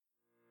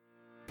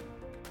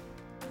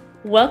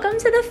Welcome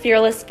to the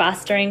Fearless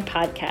Fostering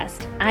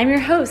Podcast. I'm your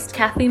host,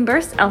 Kathleen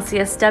Burse,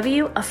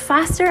 LCSW, a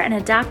foster and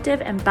adoptive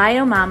and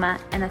bio mama,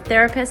 and a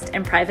therapist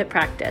in private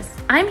practice.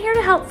 I'm here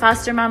to help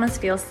foster mamas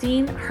feel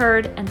seen,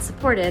 heard, and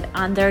supported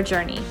on their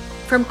journey.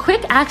 From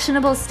quick,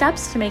 actionable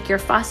steps to make your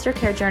foster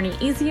care journey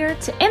easier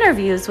to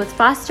interviews with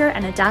foster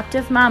and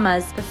adoptive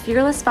mamas, the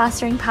Fearless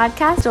Fostering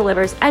Podcast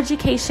delivers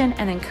education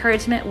and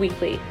encouragement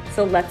weekly.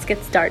 So let's get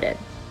started.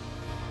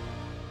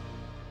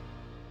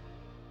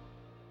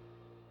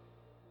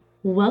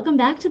 Welcome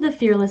back to the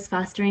Fearless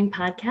Fostering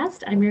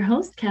Podcast. I'm your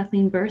host,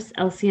 Kathleen Burse,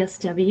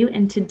 LCSW,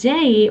 and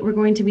today we're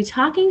going to be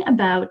talking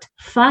about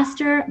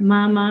foster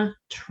mama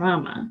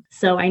trauma.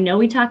 So I know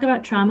we talk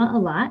about trauma a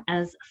lot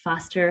as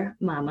foster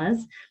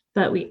mamas,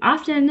 but we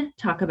often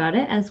talk about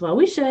it, as well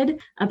we should,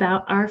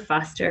 about our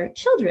foster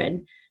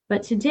children.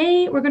 But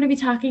today we're going to be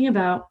talking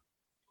about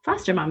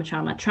foster mama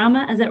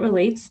trauma as it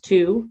relates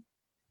to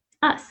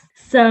us.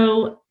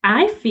 So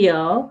I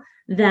feel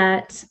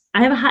that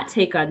I have a hot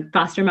take on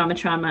foster mama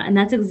trauma, and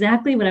that's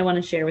exactly what I want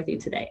to share with you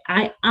today.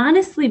 I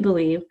honestly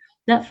believe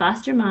that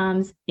foster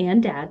moms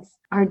and dads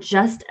are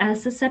just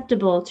as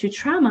susceptible to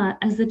trauma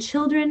as the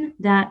children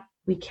that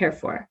we care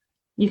for.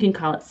 You can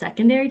call it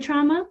secondary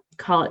trauma,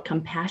 call it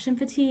compassion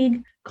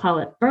fatigue, call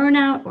it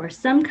burnout, or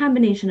some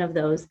combination of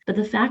those, but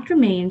the fact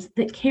remains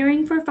that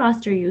caring for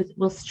foster youth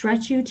will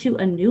stretch you to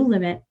a new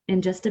limit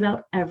in just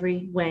about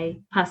every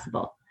way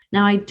possible.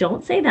 Now, I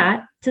don't say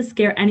that to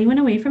scare anyone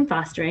away from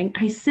fostering.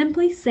 I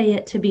simply say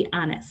it to be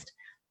honest,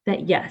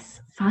 that yes,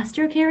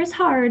 foster care is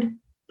hard,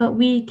 but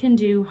we can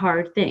do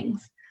hard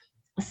things,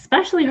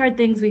 especially hard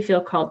things we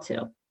feel called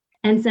to.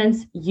 And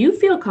since you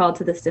feel called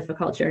to this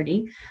difficult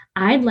journey,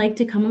 I'd like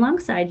to come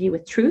alongside you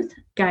with truth,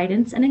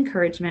 guidance, and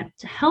encouragement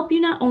to help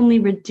you not only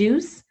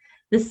reduce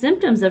the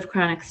symptoms of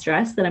chronic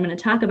stress that I'm going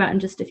to talk about in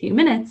just a few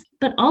minutes,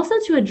 but also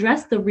to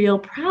address the real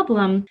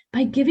problem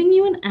by giving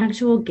you an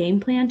actual game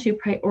plan to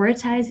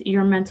prioritize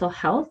your mental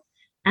health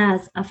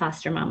as a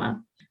foster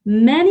mama.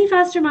 Many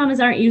foster mamas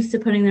aren't used to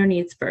putting their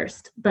needs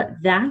first, but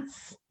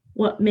that's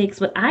what makes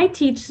what I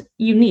teach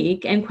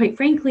unique. And quite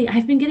frankly,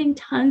 I've been getting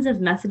tons of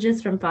messages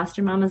from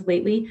foster mamas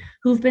lately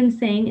who've been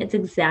saying it's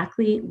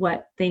exactly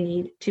what they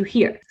need to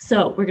hear.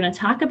 So we're going to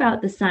talk about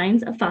the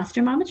signs of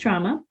foster mama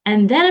trauma,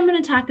 and then I'm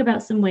going to talk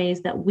about some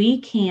ways that we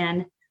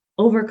can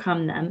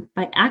overcome them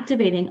by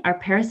activating our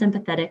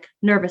parasympathetic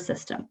nervous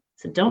system.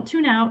 So don't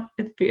tune out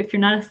if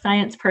you're not a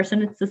science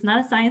person. It's just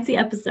not a sciencey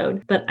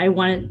episode, but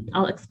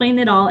I'll explain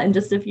it all in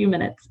just a few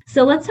minutes.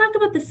 So let's talk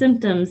about the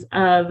symptoms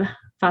of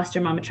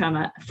foster mama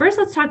trauma. First,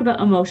 let's talk about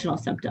emotional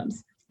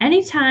symptoms.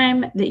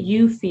 Anytime that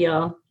you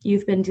feel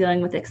you've been dealing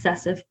with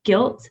excessive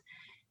guilt,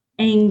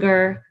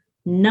 anger,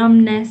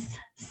 numbness,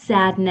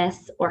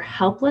 sadness, or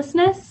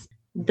helplessness,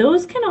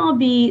 those can all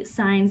be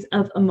signs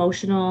of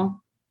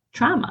emotional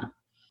trauma.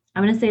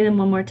 I'm going to say them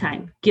one more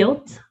time.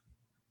 Guilt,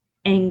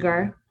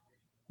 anger,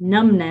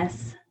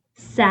 numbness,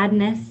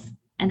 sadness,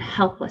 and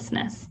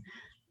helplessness.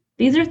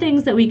 These are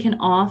things that we can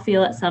all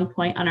feel at some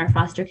point on our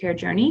foster care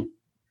journey,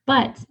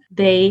 but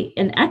they,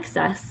 in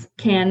excess,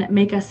 can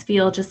make us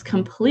feel just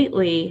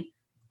completely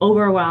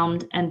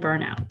overwhelmed and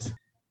burnout.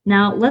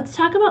 Now, let's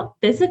talk about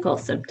physical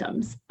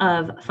symptoms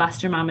of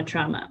foster mama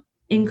trauma.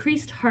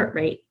 Increased heart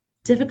rate,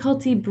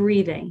 difficulty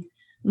breathing,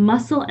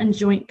 muscle and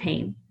joint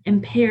pain,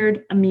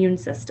 impaired immune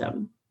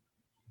system.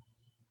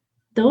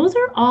 Those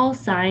are all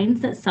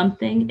signs that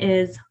something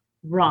is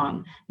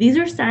wrong. These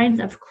are signs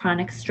of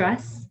chronic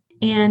stress.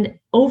 And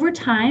over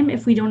time,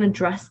 if we don't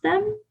address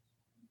them,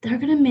 they're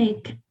going to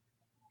make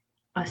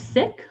us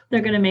sick.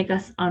 They're going to make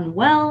us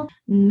unwell.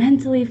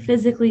 Mentally,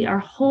 physically, our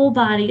whole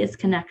body is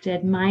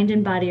connected. Mind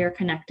and body are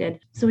connected.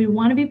 So we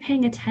want to be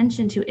paying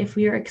attention to if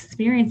we are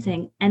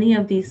experiencing any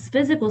of these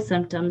physical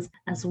symptoms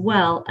as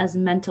well as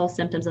mental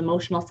symptoms,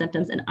 emotional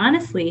symptoms. And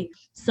honestly,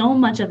 so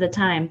much of the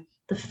time,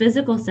 the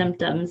physical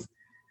symptoms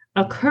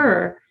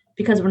occur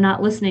because we're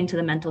not listening to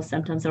the mental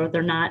symptoms, or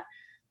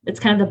it's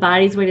kind of the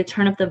body's way to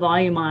turn up the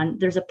volume on.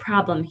 There's a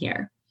problem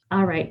here.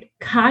 All right.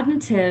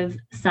 Cognitive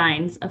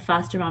signs of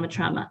foster mama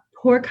trauma: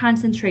 poor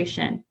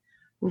concentration,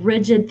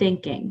 rigid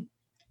thinking,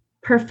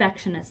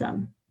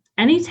 perfectionism.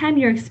 Anytime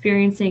you're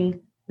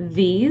experiencing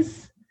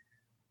these,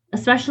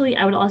 especially,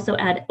 I would also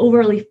add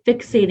overly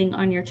fixating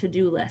on your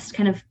to-do list,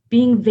 kind of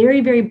being very,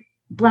 very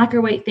black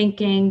or white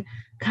thinking,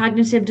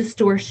 cognitive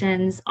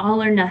distortions,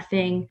 all or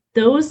nothing.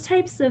 Those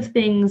types of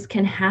things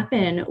can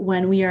happen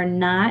when we are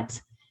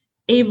not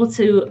able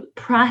to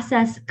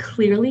process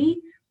clearly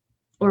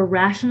or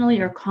rationally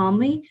or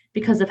calmly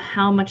because of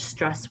how much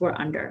stress we're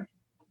under.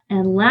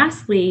 And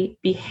lastly,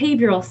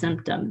 behavioral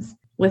symptoms: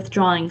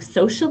 withdrawing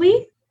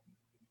socially,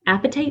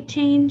 appetite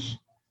change,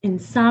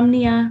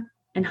 insomnia,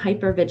 and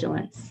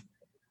hypervigilance.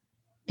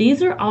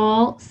 These are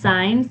all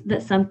signs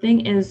that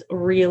something is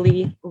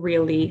really,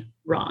 really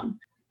wrong.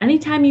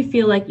 Anytime you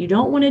feel like you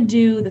don't want to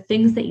do the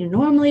things that you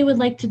normally would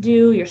like to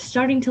do, you're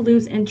starting to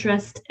lose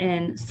interest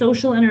in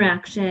social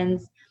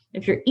interactions,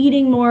 if you're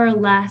eating more or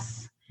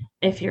less,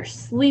 if you're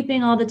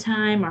sleeping all the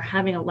time or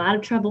having a lot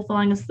of trouble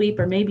falling asleep,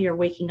 or maybe you're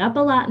waking up a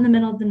lot in the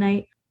middle of the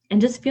night,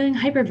 and just feeling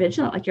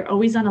hypervigilant, like you're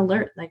always on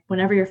alert, like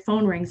whenever your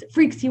phone rings, it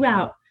freaks you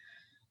out.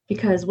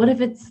 Because what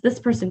if it's this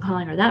person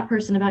calling or that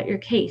person about your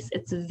case?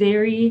 It's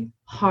very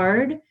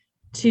hard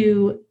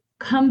to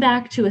come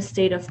back to a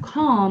state of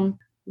calm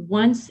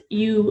once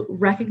you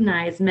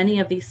recognize many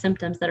of these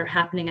symptoms that are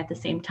happening at the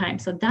same time.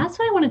 So that's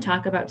what I want to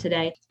talk about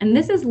today. And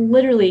this is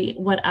literally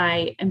what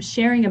I am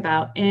sharing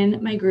about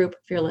in my group,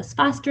 Fearless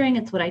Fostering.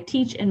 It's what I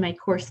teach in my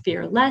course,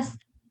 Fearless.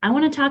 I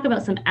want to talk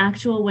about some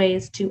actual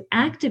ways to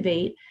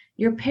activate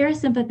your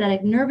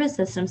parasympathetic nervous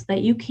system so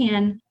that you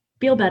can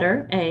feel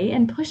better,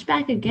 and push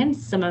back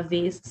against some of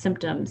these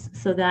symptoms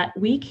so that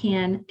we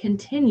can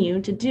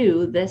continue to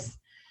do this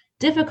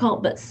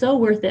difficult but so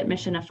worth it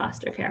mission of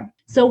foster care.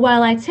 So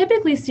while I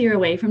typically steer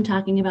away from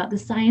talking about the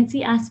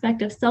sciencey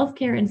aspect of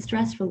self-care and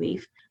stress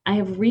relief, I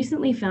have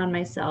recently found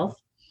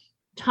myself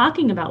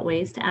talking about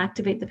ways to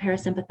activate the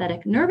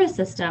parasympathetic nervous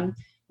system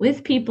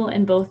with people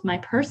in both my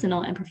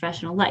personal and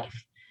professional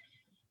life.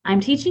 I'm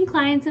teaching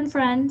clients and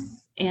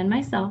friends and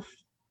myself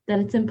that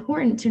it's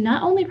important to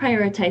not only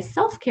prioritize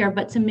self-care,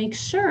 but to make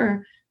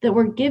sure that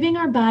we're giving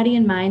our body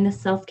and mind the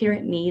self-care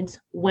it needs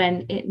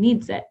when it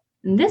needs it.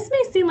 And this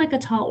may seem like a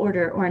tall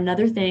order or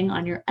another thing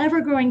on your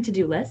ever-growing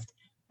to-do list,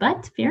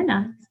 but fear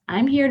not,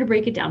 I'm here to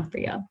break it down for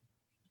you.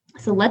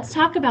 So let's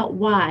talk about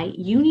why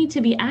you need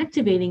to be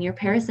activating your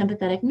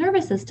parasympathetic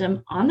nervous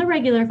system on the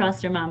regular,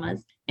 foster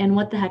mamas, and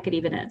what the heck it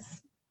even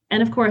is.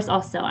 And of course,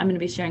 also, I'm going to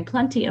be sharing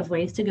plenty of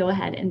ways to go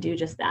ahead and do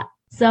just that.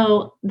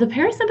 So the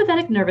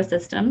parasympathetic nervous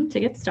system, to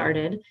get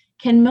started,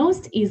 can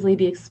most easily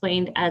be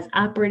explained as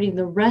operating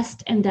the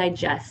rest and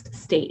digest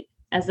state,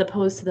 as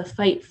opposed to the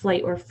fight,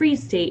 flight, or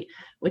freeze state,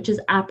 which is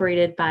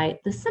operated by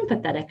the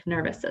sympathetic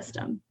nervous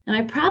system. Now,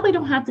 I probably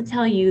don't have to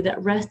tell you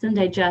that rest and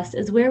digest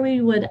is where we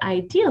would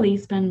ideally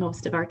spend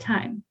most of our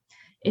time.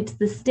 It's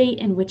the state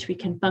in which we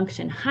can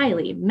function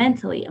highly,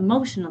 mentally,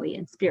 emotionally,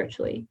 and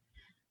spiritually.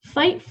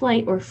 Fight,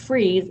 flight, or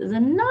freeze is a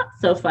not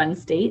so fun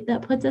state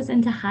that puts us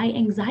into high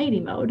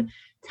anxiety mode,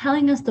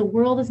 telling us the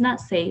world is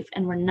not safe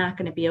and we're not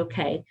going to be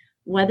okay,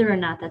 whether or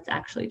not that's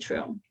actually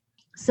true.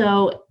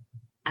 So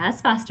as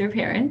foster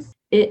parents,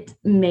 it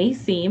may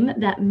seem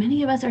that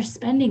many of us are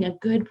spending a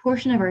good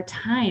portion of our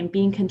time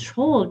being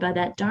controlled by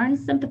that darn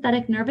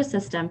sympathetic nervous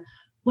system,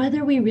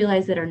 whether we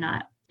realize it or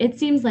not. It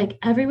seems like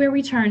everywhere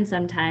we turn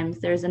sometimes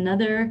there's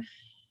another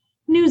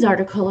news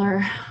article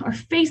or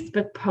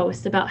Facebook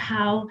post about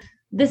how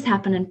this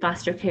happened in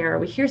foster care, or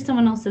we hear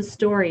someone else's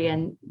story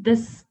and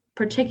this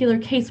particular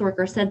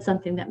caseworker said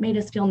something that made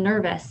us feel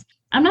nervous.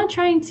 I'm not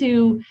trying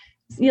to,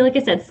 like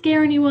I said,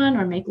 scare anyone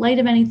or make light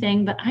of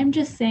anything, but I'm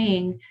just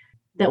saying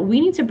that we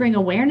need to bring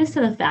awareness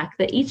to the fact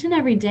that each and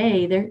every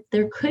day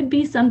there could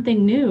be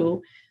something new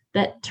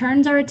that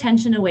turns our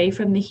attention away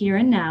from the here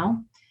and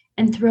now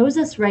and throws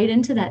us right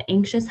into that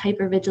anxious,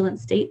 hypervigilant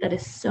state that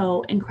is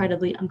so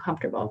incredibly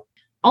uncomfortable.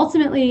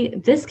 Ultimately,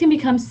 this can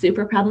become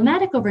super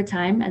problematic over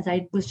time. As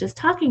I was just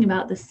talking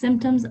about, the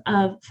symptoms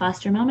of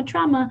foster mama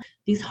trauma,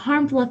 these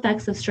harmful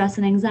effects of stress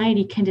and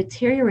anxiety can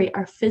deteriorate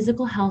our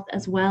physical health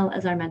as well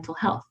as our mental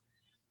health.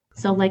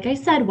 So like I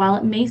said, while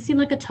it may seem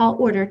like a tall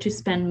order to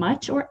spend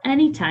much or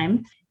any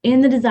time in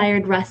the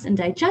desired rest and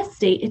digest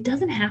state, it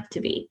doesn't have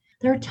to be.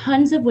 There are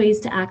tons of ways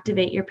to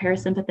activate your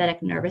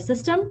parasympathetic nervous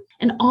system,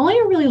 and all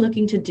you're really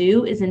looking to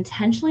do is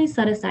intentionally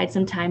set aside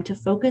some time to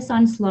focus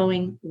on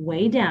slowing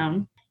way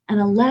down and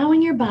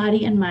allowing your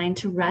body and mind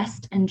to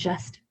rest and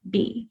just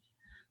be.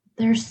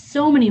 There's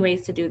so many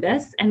ways to do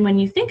this, and when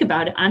you think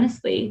about it,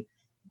 honestly,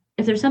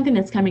 if there's something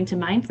that's coming to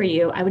mind for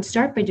you, I would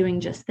start by doing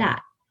just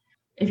that.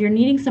 If you're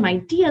needing some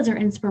ideas or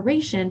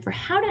inspiration for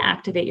how to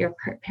activate your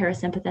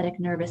parasympathetic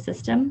nervous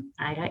system,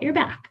 I got your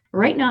back.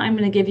 Right now, I'm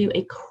going to give you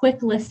a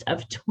quick list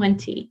of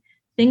 20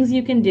 things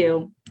you can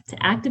do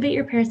to activate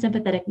your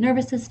parasympathetic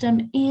nervous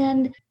system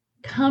and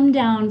come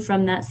down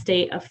from that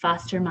state of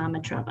foster mama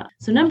trauma.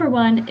 So number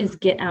one is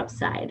get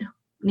outside.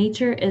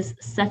 Nature is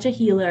such a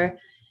healer.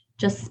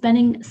 Just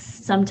spending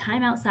some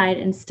time outside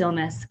in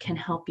stillness can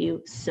help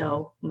you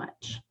so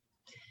much.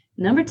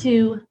 Number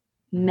two,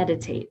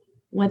 meditate.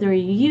 Whether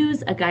you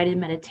use a guided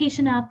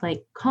meditation app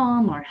like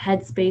Calm or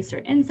Headspace or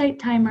Insight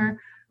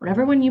Timer,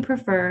 whatever one you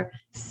prefer,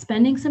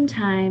 spending some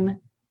time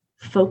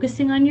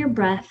focusing on your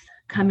breath,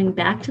 coming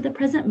back to the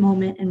present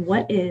moment and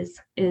what is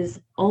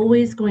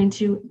always going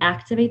to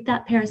activate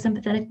that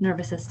parasympathetic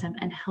nervous system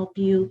and help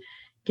you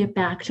get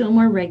back to a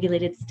more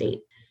regulated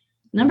state.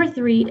 Number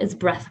three is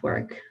breath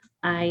work.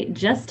 I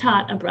just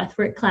taught a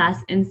breathwork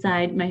class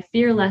inside my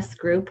Fearless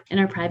group in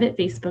our private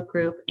Facebook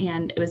group,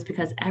 and it was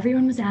because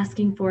everyone was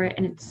asking for it,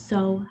 and it's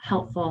so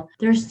helpful.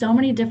 There's so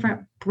many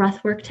different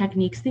breathwork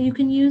techniques that you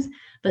can use,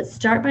 but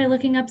start by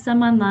looking up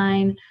some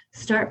online.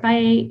 Start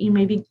by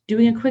maybe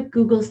doing a quick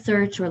Google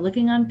search or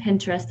looking on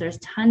Pinterest. There's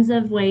tons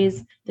of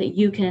ways that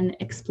you can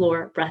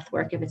explore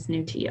breathwork if it's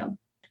new to you.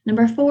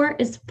 Number four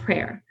is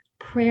prayer.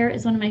 Prayer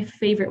is one of my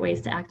favorite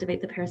ways to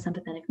activate the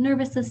parasympathetic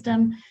nervous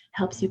system. It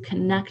helps you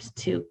connect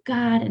to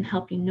God and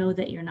help you know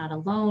that you're not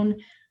alone.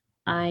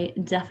 I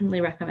definitely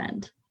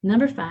recommend.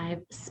 Number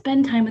five,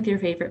 spend time with your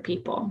favorite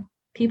people.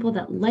 people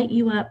that light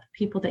you up,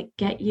 people that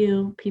get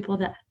you, people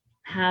that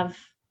have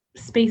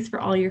space for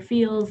all your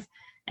feels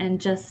and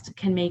just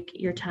can make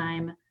your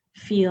time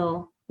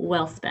feel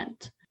well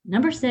spent.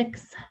 Number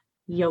 6,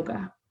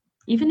 yoga.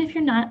 Even if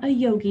you're not a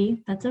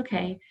yogi, that's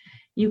okay.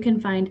 You can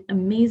find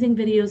amazing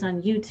videos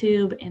on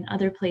YouTube and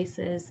other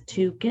places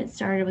to get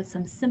started with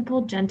some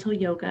simple, gentle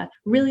yoga.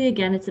 Really,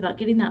 again, it's about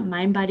getting that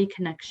mind-body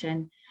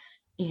connection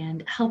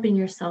and helping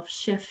yourself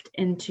shift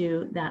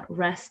into that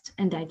rest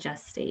and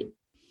digest state.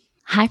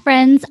 Hi,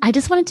 friends. I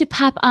just wanted to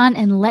pop on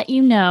and let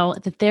you know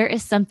that there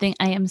is something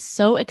I am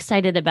so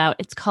excited about.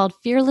 It's called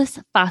Fearless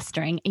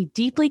Fostering, a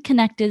deeply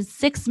connected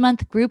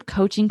 6-month group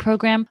coaching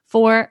program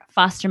for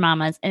foster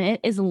mamas, and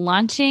it is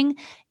launching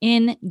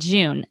in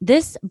June.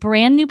 This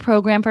brand new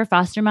program for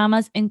foster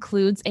mamas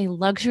includes a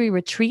luxury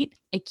retreat,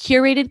 a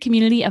curated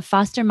community of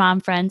foster mom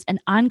friends, and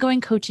ongoing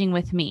coaching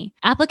with me.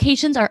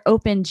 Applications are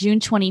open June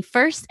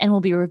 21st and will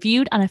be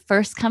reviewed on a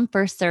first-come,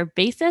 first-served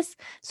basis.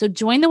 So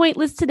join the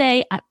waitlist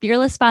today at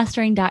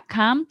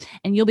fearlessfostering.com,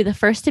 and you'll be the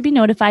first to be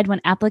notified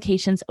when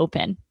applications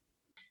open.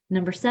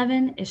 Number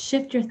 7 is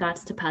shift your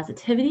thoughts to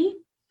positivity.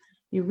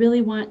 You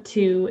really want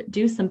to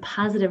do some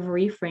positive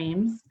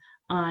reframes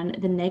on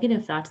the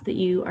negative thoughts that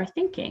you are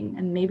thinking,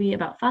 and maybe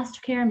about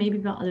foster care, maybe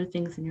about other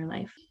things in your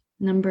life.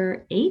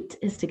 Number 8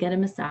 is to get a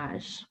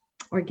massage,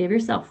 or give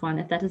yourself one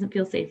if that doesn't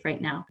feel safe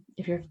right now.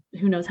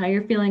 Who knows how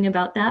you're feeling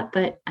about that,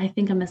 but I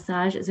think a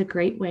massage is a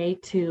great way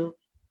to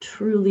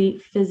truly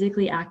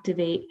physically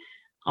activate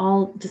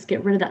just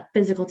get rid of that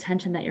physical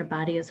tension that your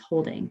body is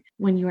holding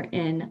when you're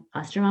in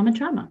foster mama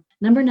trauma.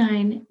 Number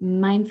 9,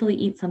 mindfully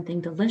eat something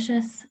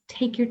delicious.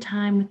 Take your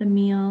time with a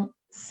meal.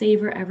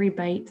 Savor every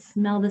bite,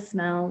 smell the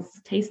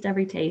smells, taste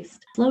every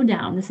taste. Slow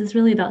down. This is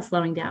really about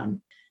slowing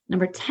down.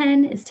 Number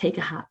 10 is take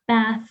a hot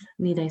bath.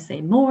 Need I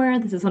say more?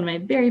 This is one of my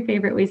very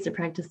favorite ways to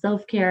practice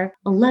self-care.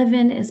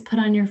 11 is put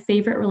on your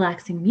favorite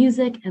relaxing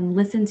music and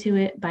listen to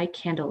it by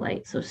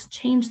candlelight. So just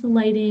change the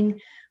lighting,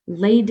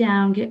 lay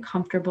down, get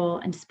comfortable,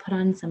 and just put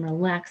on some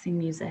relaxing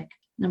music.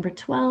 Number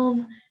 12,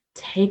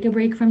 take a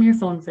break from your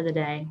phone for the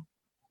day.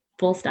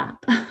 Full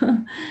stop.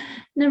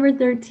 Number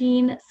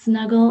 13,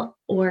 snuggle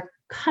or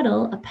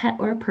cuddle a pet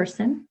or a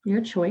person,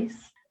 your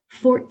choice.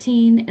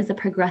 14 is a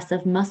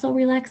progressive muscle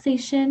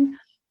relaxation.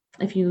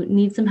 If you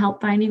need some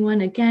help finding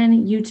one,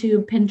 again,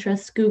 YouTube,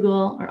 Pinterest,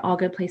 Google are all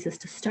good places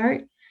to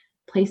start.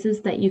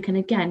 Places that you can,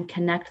 again,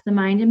 connect the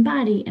mind and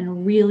body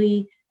and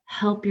really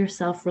help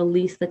yourself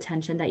release the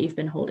tension that you've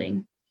been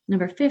holding.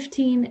 Number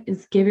 15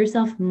 is give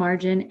yourself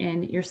margin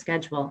in your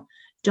schedule.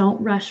 Don't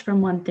rush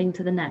from one thing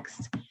to the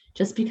next.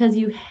 Just because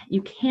you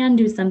can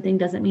do something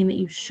doesn't mean that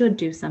you should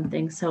do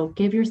something. So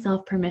give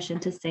yourself permission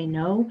to say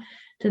no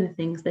to the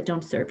things that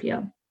don't serve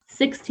you.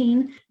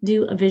 16,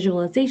 do a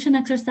visualization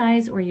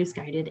exercise or use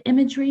guided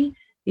imagery.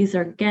 These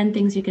are, again,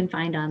 things you can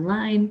find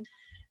online.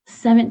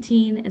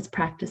 17 is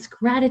practice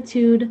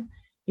gratitude.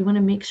 You want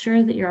to make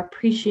sure that you're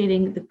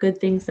appreciating the good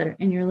things that are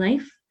in your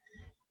life.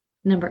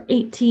 Number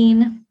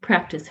 18,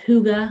 practice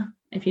hygge.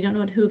 If you don't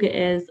know what hygge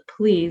is,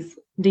 please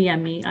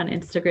DM me on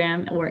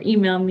Instagram or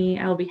email me.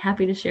 I will be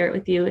happy to share it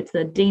with you. It's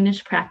a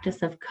Danish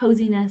practice of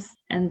coziness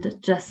and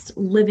just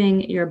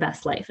living your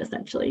best life,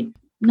 essentially.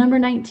 Number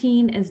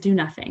 19 is do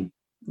nothing.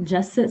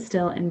 Just sit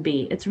still and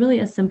be. It's really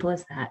as simple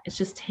as that. It's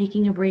just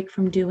taking a break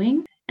from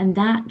doing, and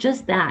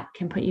that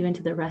can put you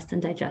into the rest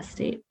and digest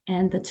state.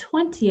 And the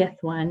 20th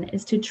one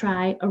is to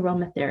try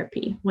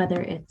aromatherapy, whether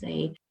it's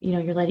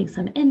you're lighting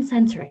some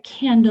incense or a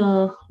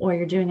candle, or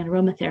you're doing an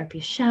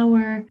aromatherapy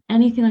shower,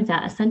 anything like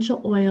that, essential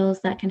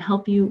oils that can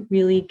help you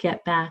really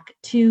get back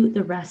to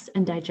the rest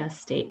and digest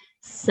state.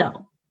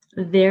 So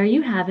there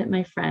you have it,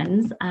 my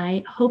friends.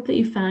 I hope that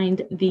you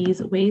find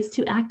these ways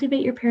to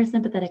activate your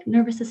parasympathetic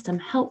nervous system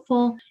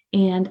helpful,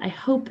 and I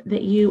hope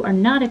that you are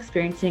not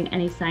experiencing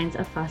any signs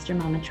of foster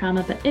mama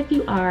trauma, but if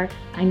you are,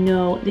 I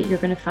know that you're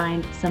going to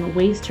find some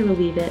ways to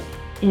relieve it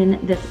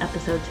in this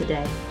episode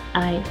today.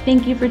 I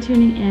thank you for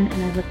tuning in,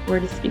 and I look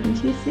forward to speaking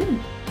to you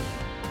soon.